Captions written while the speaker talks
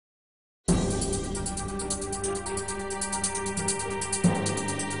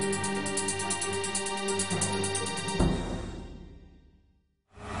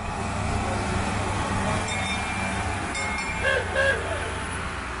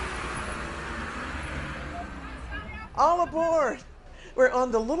All aboard! We're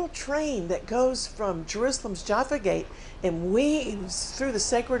on the little train that goes from Jerusalem's Jaffa Gate and weaves through the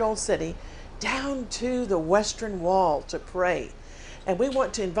sacred old city down to the Western Wall to pray. And we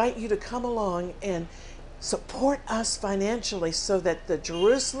want to invite you to come along and support us financially so that the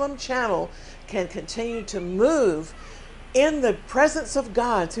Jerusalem Channel can continue to move in the presence of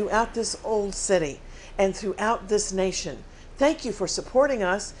God throughout this old city and throughout this nation. Thank you for supporting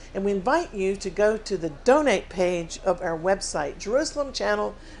us, and we invite you to go to the donate page of our website,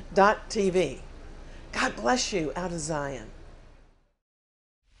 jerusalemchannel.tv. God bless you out of Zion.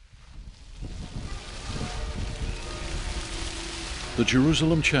 The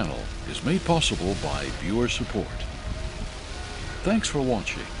Jerusalem Channel is made possible by viewer support. Thanks for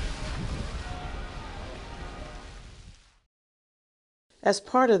watching. As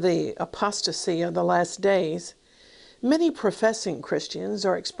part of the apostasy of the last days, many professing Christians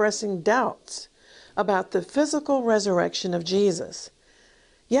are expressing doubts about the physical resurrection of Jesus.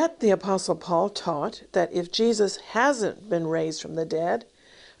 Yet the Apostle Paul taught that if Jesus hasn't been raised from the dead,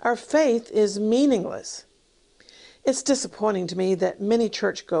 our faith is meaningless. It's disappointing to me that many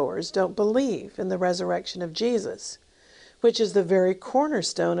churchgoers don't believe in the resurrection of Jesus, which is the very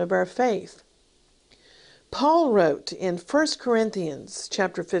cornerstone of our faith. Paul wrote in 1 Corinthians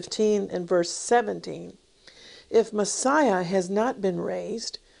chapter 15 and verse 17, "If Messiah has not been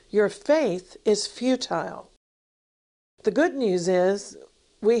raised, your faith is futile." The good news is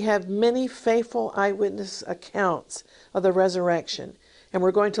we have many faithful eyewitness accounts of the resurrection, and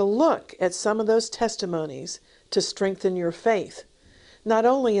we're going to look at some of those testimonies to strengthen your faith, not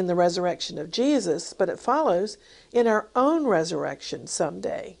only in the resurrection of Jesus, but it follows in our own resurrection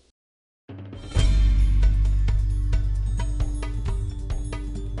someday.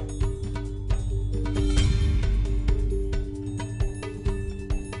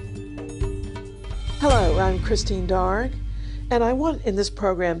 Hello, I'm Christine Darg, and I want in this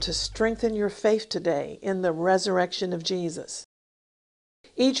program to strengthen your faith today in the resurrection of Jesus.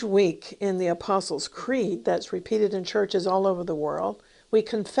 Each week in the Apostles' Creed that's repeated in churches all over the world, we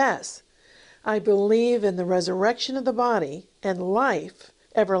confess, "I believe in the resurrection of the body and life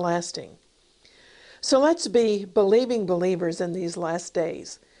everlasting." So let's be believing believers in these last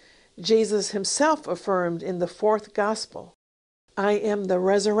days. Jesus himself affirmed in the fourth gospel, "I am the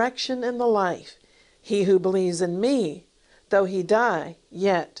resurrection and the life. He who believes in me, though he die,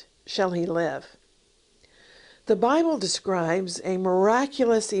 yet shall he live." The Bible describes a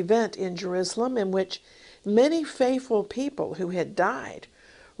miraculous event in Jerusalem in which many faithful people who had died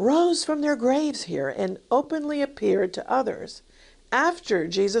rose from their graves here and openly appeared to others after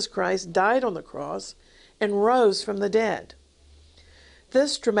Jesus Christ died on the cross and rose from the dead.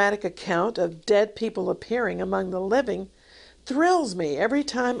 This dramatic account of dead people appearing among the living thrills me every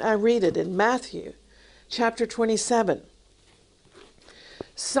time I read it in Matthew chapter 27.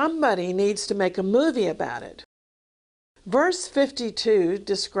 Somebody needs to make a movie about it. Verse 52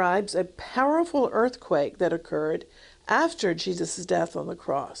 describes a powerful earthquake that occurred after Jesus' death on the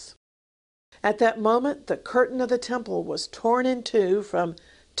cross. At that moment, the curtain of the temple was torn in two from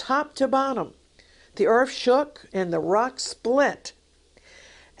top to bottom. The earth shook and the rock split.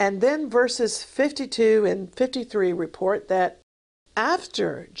 And then verses 52 and 53 report that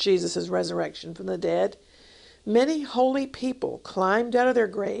after Jesus' resurrection from the dead, many holy people climbed out of their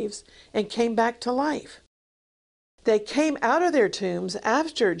graves and came back to life. They came out of their tombs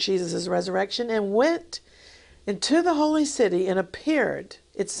after Jesus' resurrection and went into the holy city and appeared,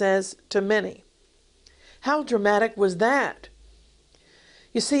 it says, to many. How dramatic was that?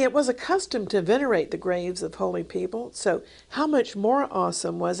 You see, it was a custom to venerate the graves of holy people, so how much more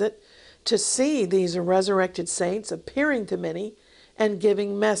awesome was it to see these resurrected saints appearing to many and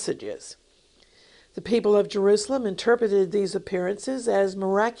giving messages? The people of Jerusalem interpreted these appearances as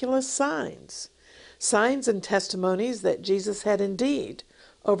miraculous signs and testimonies that Jesus had indeed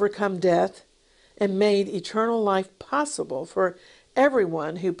overcome death and made eternal life possible for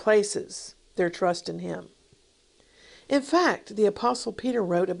everyone who places their trust in him. In fact, the Apostle Peter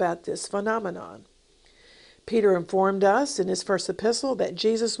wrote about this phenomenon. Peter informed us in his first epistle that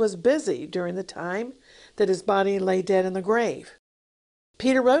Jesus was busy during the time that his body lay dead in the grave.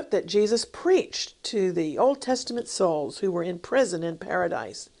 Peter wrote that Jesus preached to the Old Testament souls who were in prison in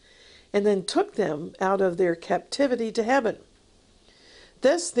paradise and then took them out of their captivity to heaven.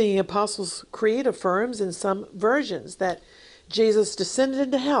 This, the Apostles' Creed affirms in some versions, that Jesus descended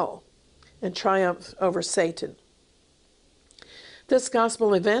into hell and triumphed over Satan. This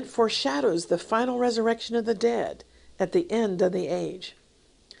gospel event foreshadows the final resurrection of the dead at the end of the age.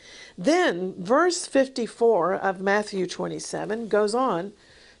 Then, verse 54 of Matthew 27 goes on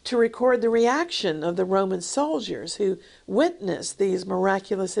to record the reaction of the Roman soldiers who witnessed these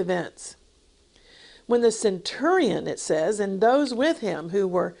miraculous events. When the centurion, it says, and those with him who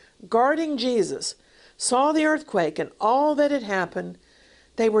were guarding Jesus saw the earthquake and all that had happened,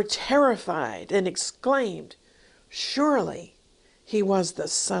 they were terrified and exclaimed, "Surely he was the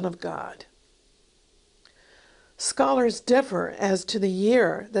Son of God." Scholars differ as to the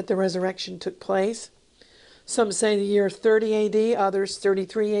year that the resurrection took place. Some say the year 30 AD, others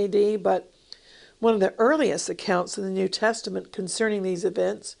 33 AD, but one of the earliest accounts in the New Testament concerning these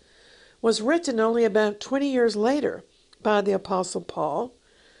events was written only about 20 years later by the Apostle Paul,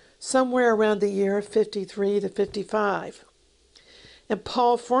 somewhere around the year 53 to 55. And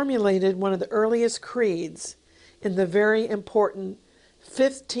Paul formulated one of the earliest creeds in the very important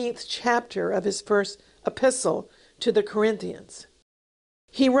 15th chapter of his first epistle to the Corinthians.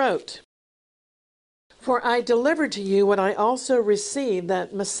 He wrote, "For I delivered to you what I also received,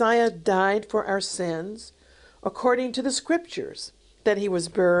 that Messiah died for our sins, according to the Scriptures, that he was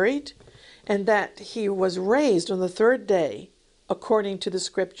buried, and that he was raised on the third day, according to the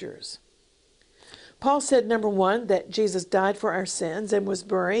Scriptures." Paul said, number one, that Jesus died for our sins and was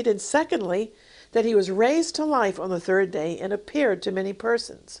buried, and secondly, that he was raised to life on the third day and appeared to many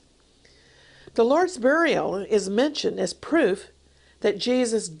persons. The Lord's burial is mentioned as proof that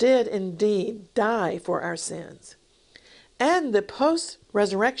Jesus did indeed die for our sins. And the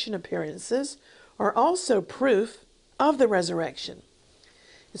post-resurrection appearances are also proof of the resurrection.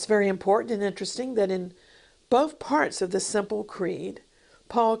 It's very important and interesting that in both parts of the simple creed,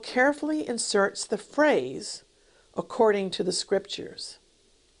 Paul carefully inserts the phrase, according to the Scriptures.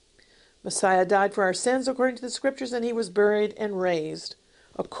 Messiah died for our sins according to the Scriptures, and he was buried and raised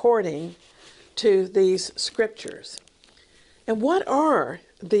according to these Scriptures. And what are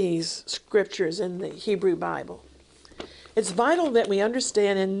these Scriptures in the Hebrew Bible? It's vital that we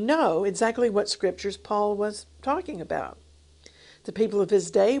understand and know exactly what Scriptures Paul was talking about. The people of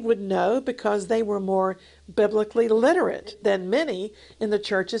his day would know because they were more biblically literate than many in the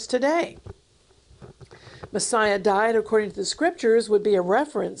churches today. Messiah died according to the Scriptures would be a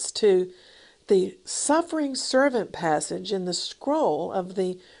reference to the suffering servant passage in the scroll of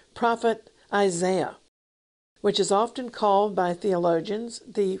the prophet Isaiah, which is often called by theologians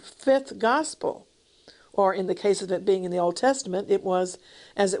the fifth gospel, or in the case of it being in the Old Testament, it was,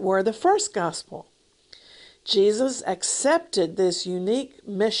 as it were, the first gospel. Jesus accepted this unique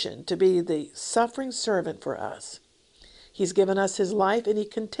mission to be the suffering servant for us. He's given us his life, and he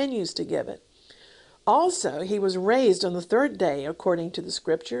continues to give it. Also, he was raised on the third day according to the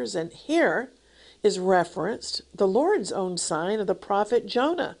Scriptures, and here is referenced the Lord's own sign of the prophet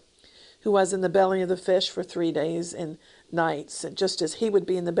Jonah, who was in the belly of the fish for 3 days and nights, and just as he would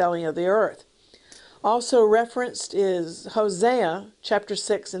be in the belly of the earth. Also referenced is Hosea chapter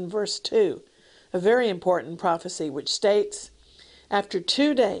 6 and verse 2, a very important prophecy which states, "After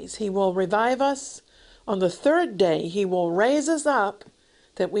 2 days he will revive us. On the third day he will raise us up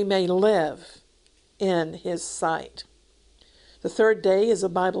that we may live in his sight." The third day is a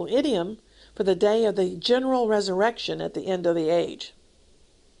Bible idiom for the day of the general resurrection at the end of the age.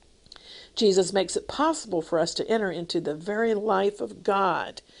 Jesus makes it possible for us to enter into the very life of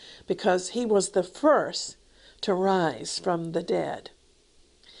God because he was the first to rise from the dead.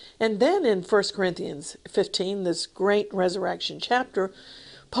 And then in 1 Corinthians 15, this great resurrection chapter,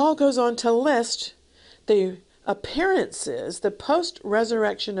 Paul goes on to list the appearances, the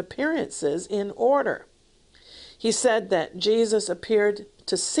post-resurrection appearances in order. He said that Jesus appeared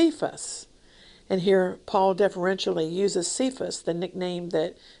to Cephas. And here Paul deferentially uses Cephas, the nickname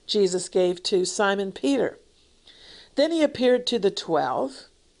that Jesus gave to Simon Peter. Then he appeared to the 12.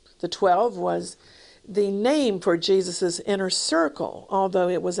 The 12 was the name for Jesus' inner circle, although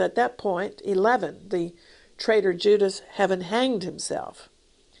it was at that point 11, the traitor Judas having hanged himself.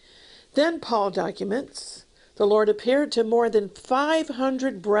 Then Paul documents the Lord appeared to more than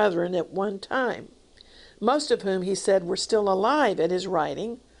 500 brethren at one time, most of whom he said were still alive at his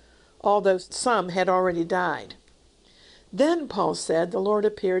writing, although some had already died. Then Paul said the Lord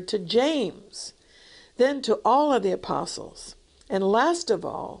appeared to James, then to all of the apostles, and last of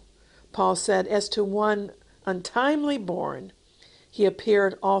all, Paul said, as to one untimely born, he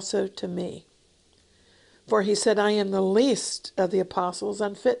appeared also to me. For he said, I am the least of the apostles,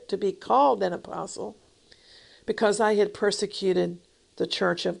 unfit to be called an apostle, because I had persecuted the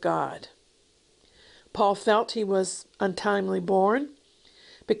church of God. Paul felt he was untimely born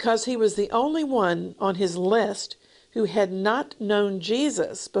because he was the only one on his list who had not known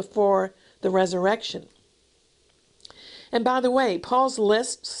Jesus before the resurrection. And by the way, Paul's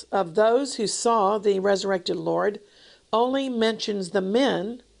lists of those who saw the resurrected Lord only mentions the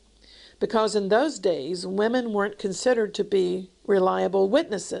men because in those days women weren't considered to be reliable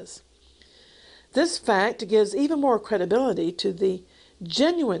witnesses. This fact gives even more credibility to the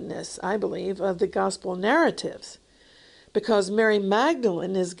genuineness, I believe, of the gospel narratives, because Mary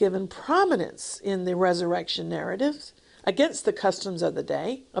Magdalene is given prominence in the resurrection narratives against the customs of the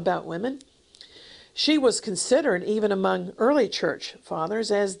day about women. She was considered, even among early church fathers,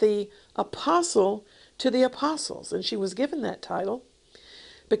 as the apostle to the apostles, and she was given that title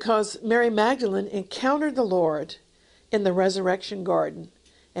because Mary Magdalene encountered the Lord in the resurrection garden,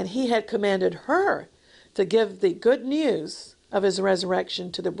 and he had commanded her to give the good news of his resurrection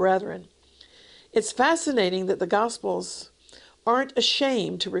to the brethren. It's fascinating that the Gospels aren't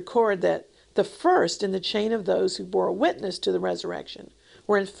ashamed to record that the first in the chain of those who bore witness to the resurrection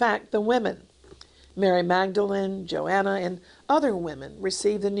were in fact the women. Mary Magdalene, Joanna, and other women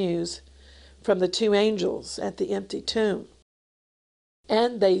received the news from the two angels at the empty tomb.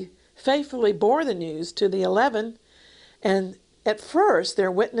 And they faithfully bore the news to the 11, and at first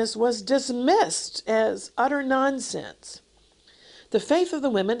their witness was dismissed as utter nonsense. The faith of the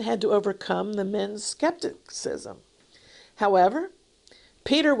women had to overcome the men's skepticism. However,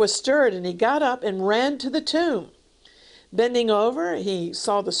 Peter was stirred, and he got up and ran to the tomb. Bending over, he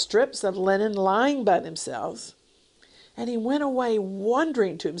saw the strips of linen lying by themselves, and he went away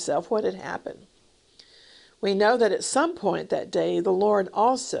wondering to himself what had happened. We know that at some point that day, the Lord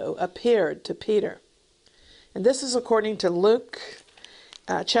also appeared to Peter. And this is according to Luke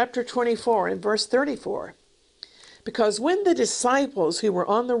chapter 24 and verse 34. Because when the disciples who were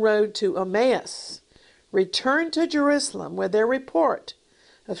on the road to Emmaus returned to Jerusalem with their report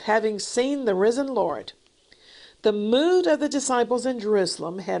of having seen the risen Lord, the mood of the disciples in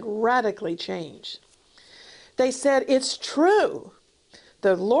Jerusalem had radically changed. They said, "It's true.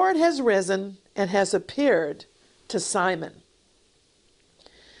 The Lord has risen and has appeared to Simon."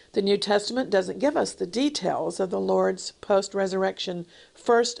 The New Testament doesn't give us the details of the Lord's post-resurrection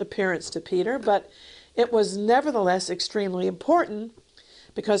first appearance to Peter, but it was nevertheless extremely important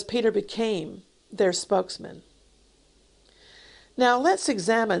because Peter became their spokesman. Now let's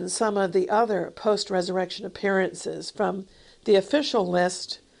examine some of the other post-resurrection appearances from the official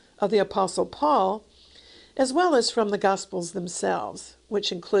list of the Apostle Paul, as well as from the Gospels themselves,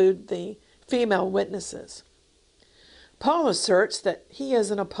 which include the female witnesses. Paul asserts that he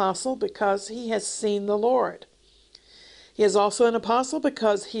is an apostle because he has seen the Lord. He is also an apostle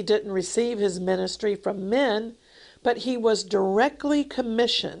because he didn't receive his ministry from men, but he was directly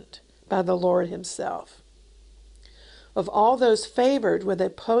commissioned by the Lord himself. Of all those favored with a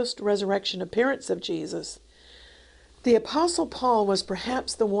post-resurrection appearance of Jesus, the Apostle Paul was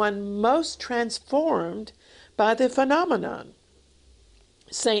perhaps the one most transformed by the phenomenon.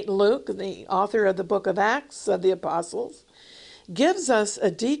 St. Luke, the author of the book of Acts of the Apostles, gives us a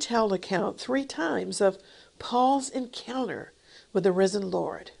detailed account 3 times of Paul's encounter with the risen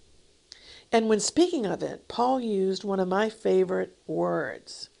Lord. And when speaking of it, Paul used one of my favorite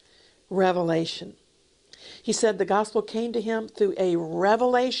words, revelation. He said the gospel came to him through a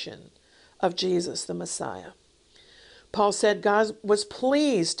revelation of Jesus, the Messiah. Paul said God was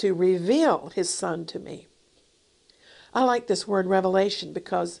pleased to reveal his Son to me. I like this word revelation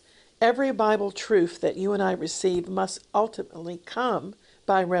because every Bible truth that you and I receive must ultimately come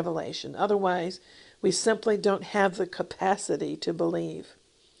by revelation. Otherwise, we simply don't have the capacity to believe.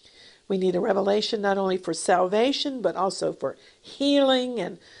 We need a revelation not only for salvation, but also for healing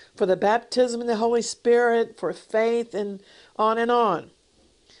and for the baptism in the Holy Spirit, for faith, and on and on.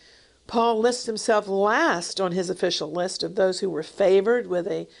 Paul lists himself last on his official list of those who were favored with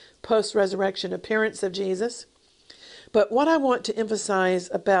a post-resurrection appearance of Jesus. But what I want to emphasize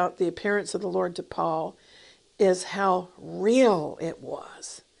about the appearance of the Lord to Paul is how real it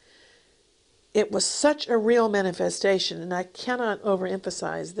was. It was such a real manifestation, and I cannot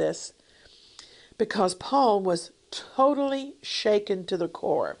overemphasize this, because Paul was totally shaken to the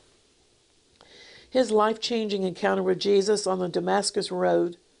core. His life-changing encounter with Jesus on the Damascus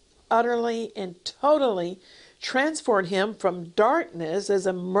Road utterly and totally transformed him from darkness as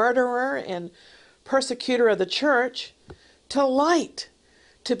a murderer and persecutor of the church to light,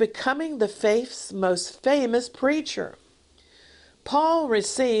 to becoming the faith's most famous preacher. Paul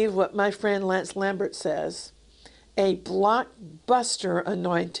received what my friend Lance Lambert says, a blockbuster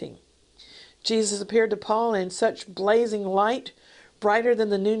anointing. Jesus appeared to Paul in such blazing light, brighter than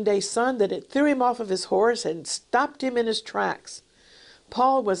the noonday sun, that it threw him off of his horse and stopped him in his tracks.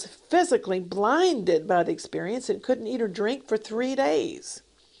 Paul was physically blinded by the experience and couldn't eat or drink for 3 days.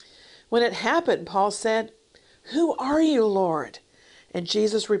 When it happened, Paul said, "Who are you, Lord?" And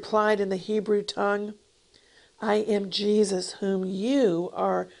Jesus replied in the Hebrew tongue, "I am Jesus whom you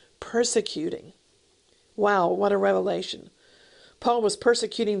are persecuting. Wow, what a revelation. Paul was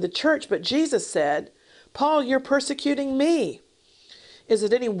persecuting the church, but Jesus said, Paul, you're persecuting me. Is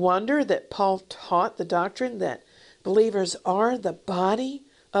it any wonder that Paul taught the doctrine that believers are the body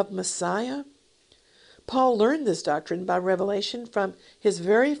of Messiah? Paul learned this doctrine by revelation from his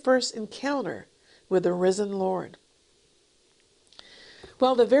very first encounter with the risen Lord.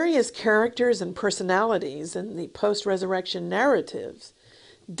 Well, the various characters and personalities in the post-resurrection narratives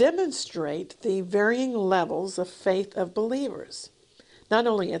demonstrate the varying levels of faith of believers, not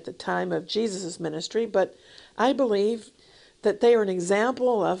only at the time of Jesus' ministry, but I believe that they are an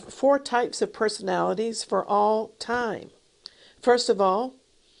example of 4 types of personalities for all time. First of all,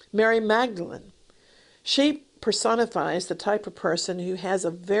 Mary Magdalene. She personifies the type of person who has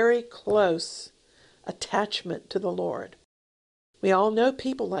a very close attachment to the Lord. We all know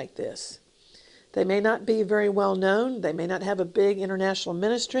people like this. They may not be very well known, they may not have a big international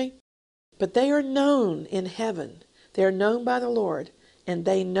ministry, but they are known in heaven. They are known by the Lord, and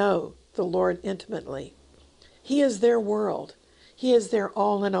they know the Lord intimately. He is their world. He is their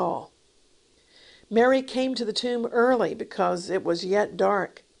all in all. Mary came to the tomb early because it was yet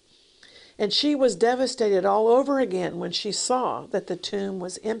dark, and she was devastated all over again when she saw that the tomb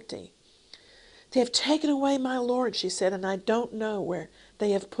was empty. They have taken away my Lord, she said, and I don't know where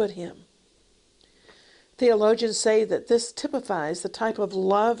they have put him. Theologians say that this typifies the type of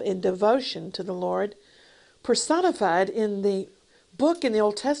love and devotion to the Lord personified in the book in the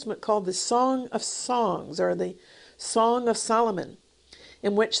Old Testament called the Song of Songs, or the Song of Solomon,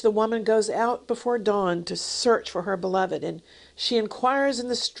 in which the woman goes out before dawn to search for her beloved, and she inquires in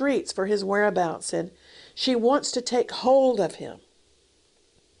the streets for his whereabouts, and she wants to take hold of him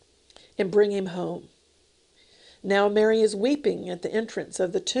and bring him home. Now Mary is weeping at the entrance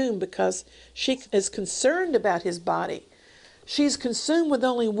of the tomb because she is concerned about his body. She's consumed with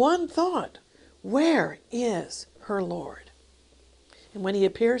only one thought: where is her Lord? And when he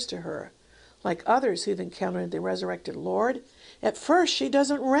appears to her, like others who've encountered the resurrected Lord, at first she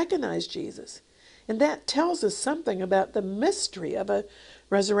doesn't recognize Jesus. And that tells us something about the mystery of a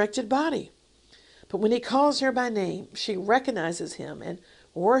resurrected body. But when he calls her by name, she recognizes him and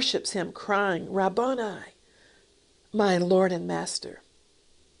worships him, crying, Rabboni, my Lord and Master.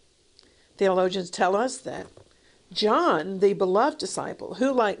 Theologians tell us that John, the beloved disciple,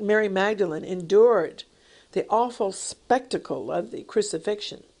 who, like Mary Magdalene, endured the awful spectacle of the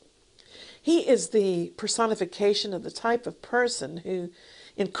crucifixion, he is the personification of the type of person who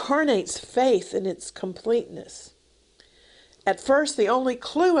incarnates faith in its completeness. At first, the only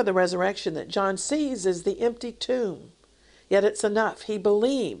clue of the resurrection that John sees is the empty tomb. Yet it's enough. He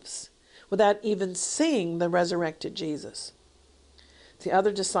believes without even seeing the resurrected Jesus. The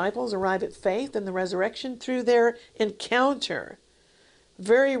other disciples arrive at faith in the resurrection through their encounter,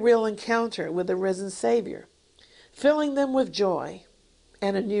 very real encounter with the risen Savior, filling them with joy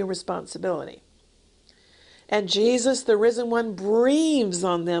and a new responsibility. And Jesus, the risen one, breathes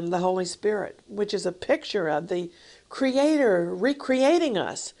on them the Holy Spirit, which is a picture of the Creator recreating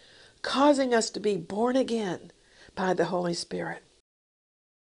us, causing us to be born again by the Holy Spirit.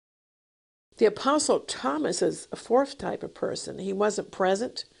 The Apostle Thomas is a 4th type of person. He wasn't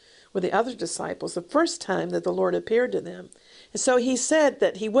present with the other disciples the first time that the Lord appeared to them. And so he said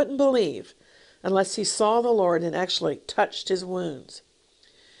that he wouldn't believe unless he saw the Lord and actually touched his wounds.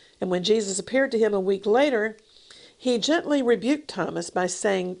 And when Jesus appeared to him a week later, he gently rebuked Thomas by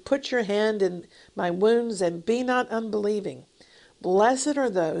saying, "Put your hand in my wounds and be not unbelieving. Blessed are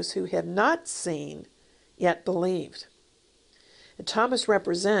those who have not seen yet believed." And Thomas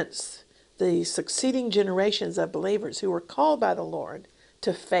represents the succeeding generations of believers who were called by the Lord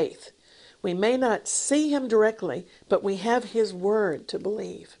to faith. We may not see him directly, but we have his word to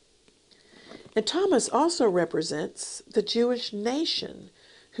believe. And Thomas also represents the Jewish nation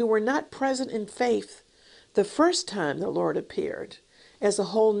who were not present in faith the first time the Lord appeared as a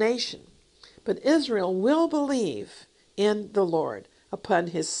whole nation. But Israel will believe in the Lord upon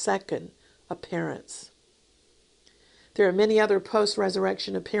his second appearance. There are many other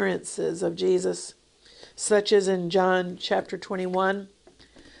post-resurrection appearances of Jesus, such as in John chapter 21,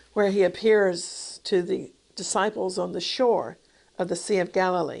 where he appears to the disciples on the shore of the Sea of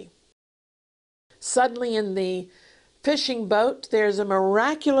Galilee. Suddenly in the fishing boat, there's a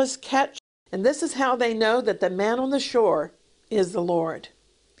miraculous catch, and this is how they know that the man on the shore is the Lord.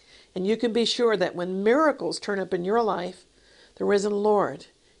 And you can be sure that when miracles turn up in your life, the risen Lord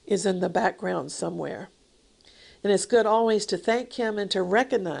is in the background somewhere. And it's good always to thank him and to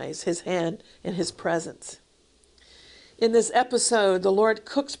recognize his hand and his presence. In this episode, the Lord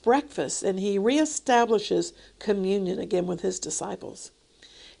cooks breakfast and he reestablishes communion again with his disciples.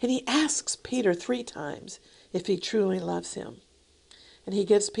 And he asks Peter 3 times if he truly loves him. And he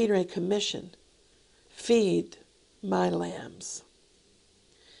gives Peter a commission: feed my lambs.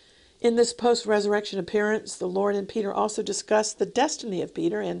 In this post-resurrection appearance, the Lord and Peter also discuss the destiny of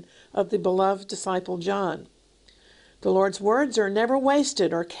Peter and of the beloved disciple John. The Lord's words are never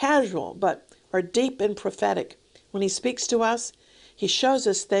wasted or casual, but are deep and prophetic. When he speaks to us, he shows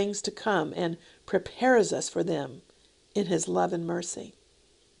us things to come and prepares us for them in his love and mercy.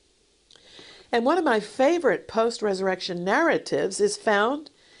 And one of my favorite post-resurrection narratives is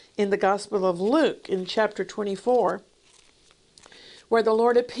found in the Gospel of Luke in chapter 24, where the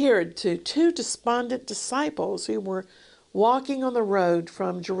Lord appeared to 2 despondent disciples who were walking on the road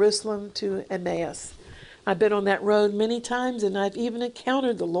from Jerusalem to Emmaus. I've been on that road many times, and I've even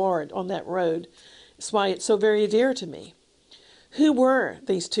encountered the Lord on that road. That's why it's so very dear to me. Who were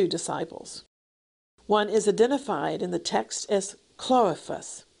these 2 disciples? One is identified in the text as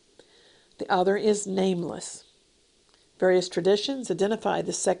Clopas. The other is nameless. Various traditions identify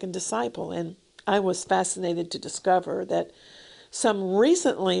the second disciple, and I was fascinated to discover that some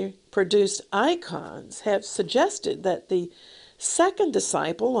recently produced icons have suggested that the second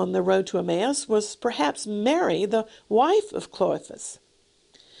disciple on the road to Emmaus was perhaps Mary, the wife of Clopas.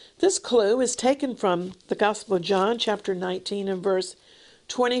 This clue is taken from the Gospel of John, chapter 19 and verse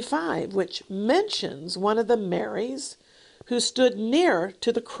 25, which mentions one of the Marys who stood near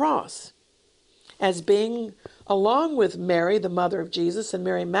to the cross as being, along with Mary, the mother of Jesus, and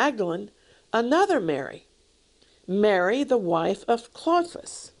Mary Magdalene, another Mary, Mary, the wife of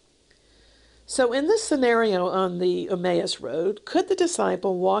Clopas. So in this scenario on the Emmaus road, could the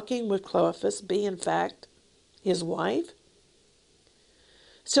disciple walking with Clopas be, in fact, his wife?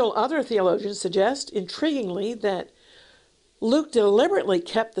 Still, other theologians suggest, intriguingly, that Luke deliberately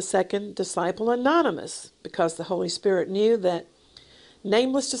kept the second disciple anonymous because the Holy Spirit knew that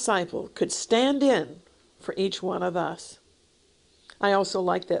nameless disciple could stand in for each one of us. I also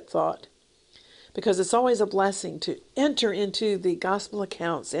like that thought, because it's always a blessing to enter into the gospel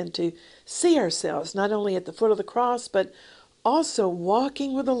accounts and to see ourselves not only at the foot of the cross, but also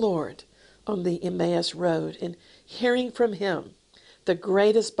walking with the Lord on the Emmaus road and hearing from him, the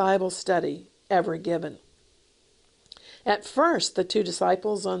greatest Bible study ever given. At first, the 2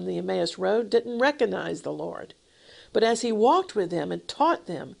 disciples on the Emmaus road didn't recognize the Lord, but as he walked with them and taught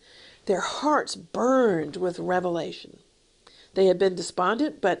them, their hearts burned with revelation. They had been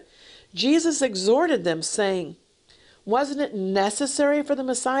despondent, but Jesus exhorted them, saying, "Wasn't it necessary for the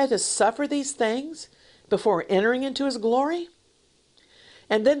Messiah to suffer these things before entering into his glory?"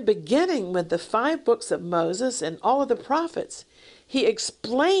 And then, beginning with the 5 books of Moses and all of the prophets, he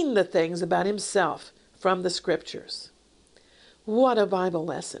explained the things about himself from the scriptures. What a Bible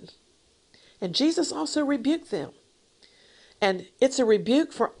lesson. And Jesus also rebuked them. And it's a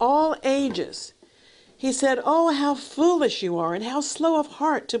rebuke for all ages. He said, "Oh, how foolish you are, and how slow of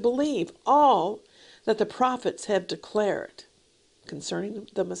heart to believe all that the prophets have declared concerning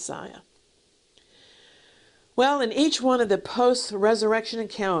the Messiah." Well, in each one of the post-resurrection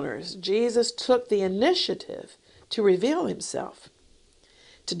encounters, Jesus took the initiative to reveal himself.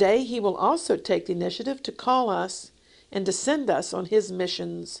 Today, he will also take the initiative to call us and to send us on his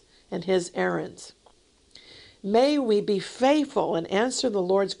missions and his errands. May we be faithful and answer the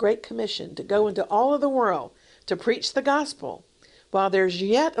Lord's great commission to go into all of the world to preach the gospel while there's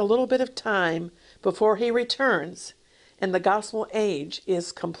yet a little bit of time before he returns and the gospel age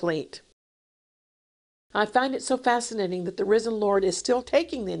is complete. I find it so fascinating that the risen Lord is still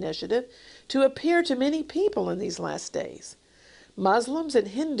taking the initiative to appear to many people in these last days. Muslims and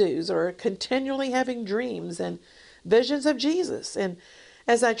Hindus are continually having dreams and visions of Jesus, and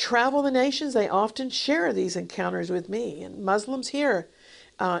as I travel the nations, they often share these encounters with me, and Muslims here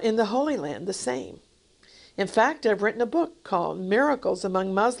in the Holy Land the same. In fact, I've written a book called Miracles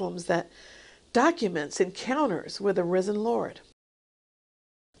Among Muslims that documents encounters with the risen Lord.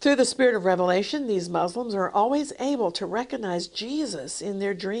 Through the spirit of revelation, these Muslims are always able to recognize Jesus in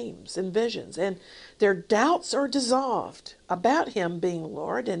their dreams and visions, and their doubts are dissolved about him being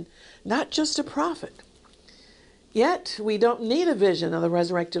Lord and not just a prophet. Yet, we don't need a vision of the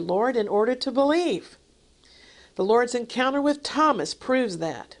resurrected Lord in order to believe. The Lord's encounter with Thomas proves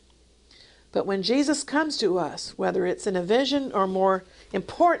that. But when Jesus comes to us, whether it's in a vision or more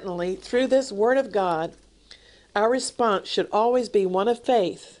importantly, through this Word of God, our response should always be one of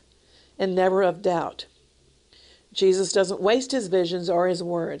faith and never of doubt. Jesus doesn't waste his visions or his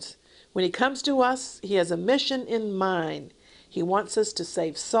words. When he comes to us, he has a mission in mind. He wants us to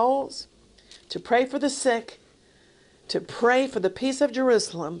save souls, to pray for the sick, to pray for the peace of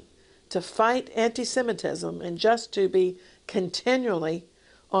Jerusalem, to fight anti-Semitism, and just to be continually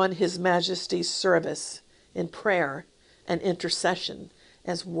on His Majesty's service in prayer and intercession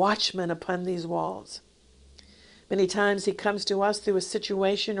as watchmen upon these walls. Many times He comes to us through a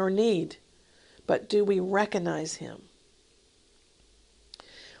situation or need, but do we recognize Him?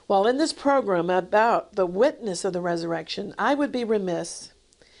 While in this program about the witness of the resurrection, I would be remiss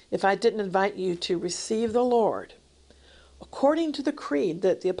if I didn't invite you to receive the Lord according to the creed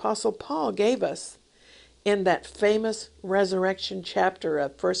that the Apostle Paul gave us in that famous resurrection chapter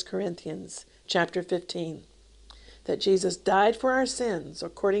of 1 Corinthians chapter 15, that Jesus died for our sins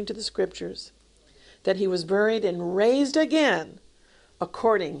according to the Scriptures, that He was buried and raised again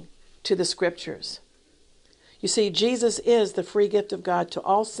according to the Scriptures. You see, Jesus is the free gift of God to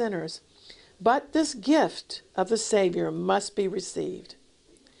all sinners, but this gift of the Savior must be received.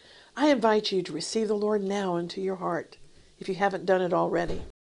 I invite you to receive the Lord now into your heart, if you haven't done it already.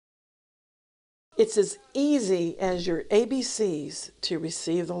 It's as easy as your ABCs to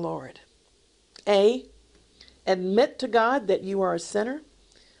receive the Lord. A, admit to God that you are a sinner.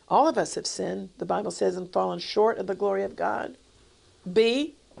 All of us have sinned, the Bible says, and fallen short of the glory of God.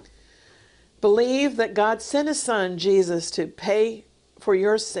 B, believe that God sent His Son, Jesus, to pay for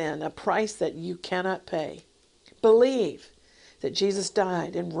your sin, a price that you cannot pay. Believe that Jesus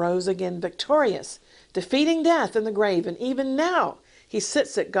died and rose again victorious, defeating death in the grave, and even now He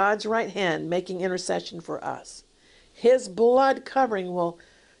sits at God's right hand making intercession for us. His blood covering will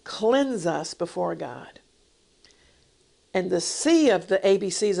cleanse us before God. And the C of the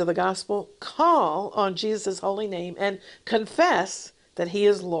ABCs of the gospel, call on Jesus' holy name and confess that He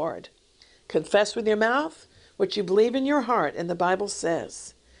is Lord. Confess with your mouth what you believe in your heart, and the Bible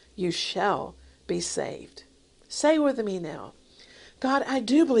says, you shall be saved. Say with me now, God, I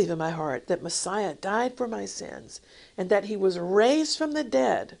do believe in my heart that Messiah died for my sins and that He was raised from the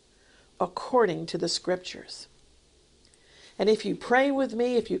dead according to the Scriptures. And if you pray with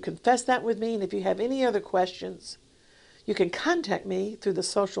me, if you confess that with me, and if you have any other questions, you can contact me through the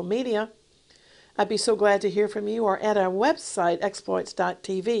social media. I'd be so glad to hear from you, or at our website,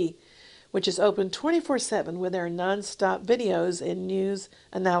 exploits.tv, which is open 24/7 with our non-stop videos and news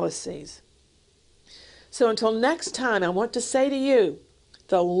analyses. So until next time, I want to say to you,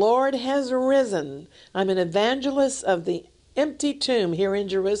 the Lord has risen. I'm an evangelist of the empty tomb here in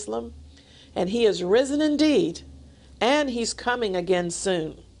Jerusalem, and He is risen indeed, and He's coming again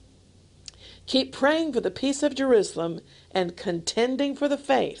soon. Keep praying for the peace of Jerusalem and contending for the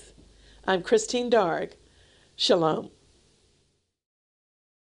faith. I'm Christine Darg. Shalom.